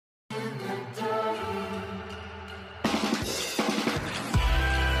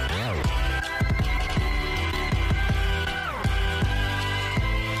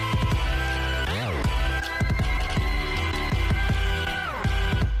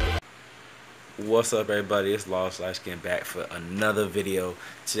What's up, everybody? It's Lost Light getting back for another video.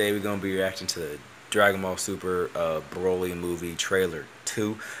 Today we're gonna be reacting to the Dragon Ball Super Broly movie trailer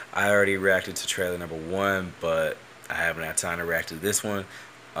 2. I already reacted to trailer number 1, but I haven't had time to react to this one,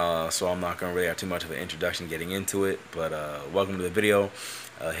 so I'm not gonna really have too much of an introduction getting into it. But welcome to the video.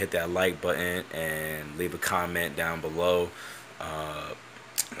 Hit that like button and leave a comment down below.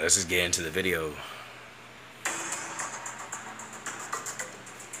 Let's just get into the video.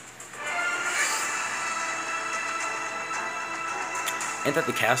 Ain't that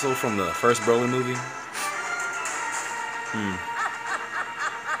the castle from the first Broly movie? Okay.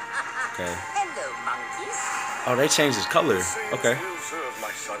 Hello, monkeys. Oh, they changed his color. Okay. Will serve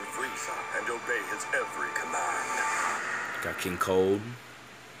my son Frieza and obey his every command. Got King Cold.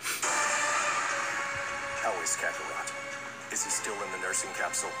 How is Kakarot? Is he still in the nursing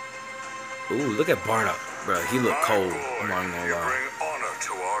capsule? Ooh, look at Bardock, bro. He look cold. I'm not even You gonna lie. bring honor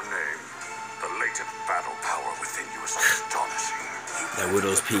to our name. The latent battle power within you is astonishing. That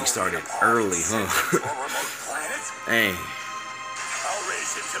Widow's Peak started early, huh? Dang. I'll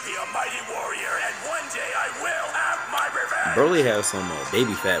raise him to be a mighty warrior, and one day I will have my revenge. Broly had some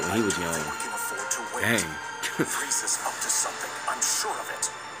baby fat when he was young. We can afford to wait. Dang. Frieza's up to something. I'm sure of it.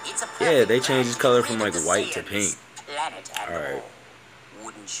 It's a Yeah, they perfect changed his match color between from like the white to Saiyans, pink. Planet and Alright. all.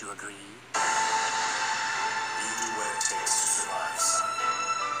 Wouldn't you agree? Even when it takes to survive.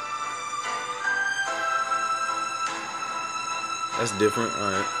 That's different.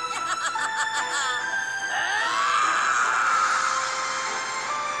 All right.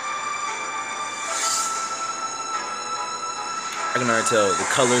 I can already tell the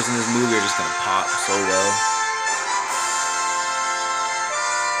colors in this movie are just gonna pop so well.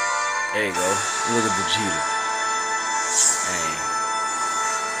 There you go. Look at Vegeta. Dang.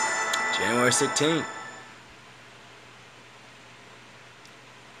 January 16th.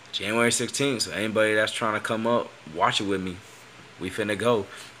 January 16th. So anybody that's trying to come up, watch it with me. We finna go.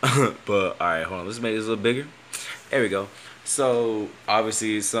 But alright, hold on. Let's make this a little bigger. There we go. So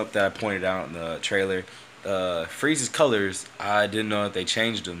obviously something that I pointed out in the trailer. Frieza's colors, I didn't know that they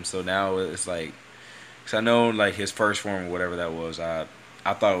changed them. So now it's like, cause I know like his first form or whatever that was. I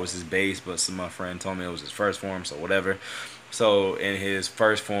thought it was his base, but some of my friend told me it was his first form. So whatever. So in his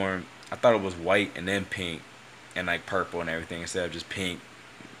first form, I thought it was white and then pink and like purple and everything instead of just pink,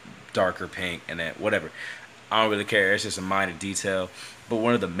 darker pink and then whatever. I don't really care. It's just a minor detail. But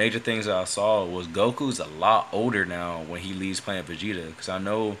one of the major things that I saw was Goku's a lot older now when he leaves Planet Vegeta. Because I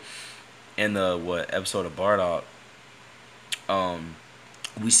know in the episode of Bardock,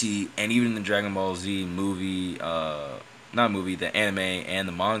 we see, and even in the Dragon Ball Z movie, not movie, the anime and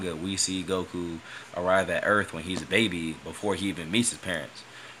the manga, we see Goku arrive at Earth when he's a baby before he even meets his parents.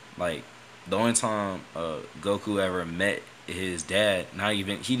 Like the only time Goku ever met his dad, he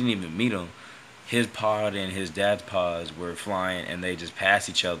didn't even meet him. His pod and his dad's pods were flying, and they just passed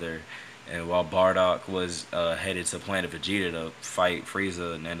each other. And while Bardock was headed to Planet Vegeta to fight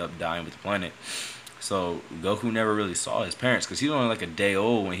Frieza and end up dying with the planet, so Goku never really saw his parents because he was only like a day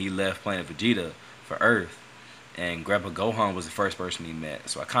old when he left Planet Vegeta for Earth. And Grandpa Gohan was the first person he met.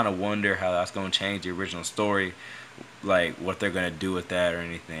 So I kind of wonder how that's going to change the original story, like what they're going to do with that or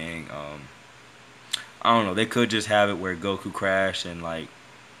anything. I don't know. They could just have it where Goku crashed and like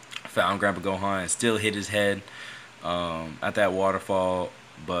found Grandpa Gohan and still hit his head at that waterfall.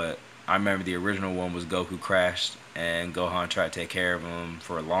 But I remember the original one was Goku crashed and Gohan tried to take care of him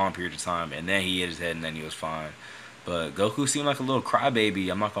for a long period of time, and then he hit his head and then he was fine. But Goku seemed like a little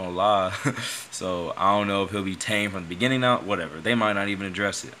crybaby, I'm not gonna lie. So I don't know if he'll be tame from the beginning out, whatever. They might not even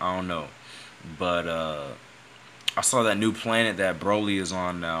address it, I don't know. But I saw that new planet that Broly is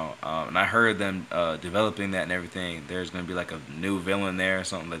on now, and I heard them developing that and everything. There's gonna be like a new villain there or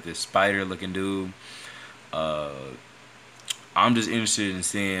something, like this spider-looking dude. I'm just interested in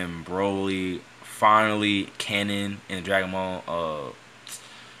seeing Broly finally canon in Dragon Ball.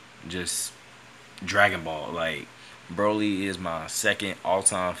 Just Dragon Ball. Like Broly is my second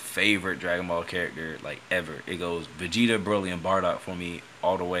all-time favorite Dragon Ball character like ever. It goes Vegeta, Broly, and Bardock for me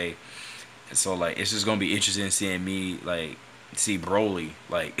all the way. So like it's just gonna be interesting seeing me like see Broly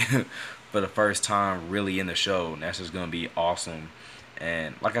like for the first time really in the show, and that's just gonna be awesome.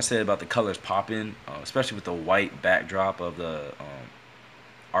 And like I said about the colors popping, especially with the white backdrop of the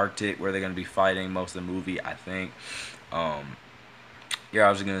Arctic where they're gonna be fighting most of the movie, I think. You're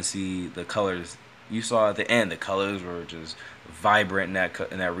obviously gonna see the colors you saw at the end. The colors were just vibrant in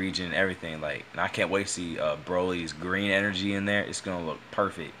that region and everything. Like, and I can't wait to see Broly's green energy in there. It's gonna look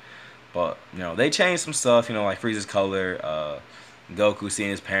perfect. But you know, they changed some stuff. You know, like Frieza's color, Goku seeing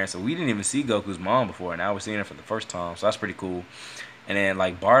his parents. So we didn't even see Goku's mom before, and now we're seeing her for the first time. So that's pretty cool. And then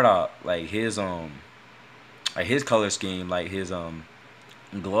like Bardock, like his color scheme, like his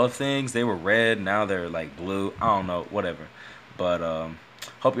glove things, they were red. Now they're like blue. I don't know, whatever. But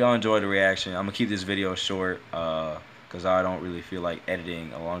hope y'all enjoyed the reaction. I'm gonna keep this video short because I don't really feel like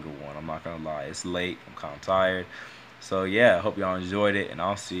editing a longer one. I'm not gonna lie, it's late. I'm kind of tired. So yeah, hope y'all enjoyed it, and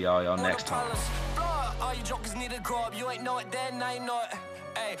I'll see y'all next time. All you jokers need to grow up. You ain't know it then, I know it.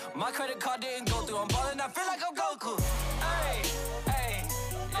 Hey, my credit card didn't go through. I'm balling, I feel like I'm Goku. Hey,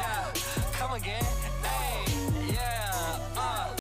 yeah, come again.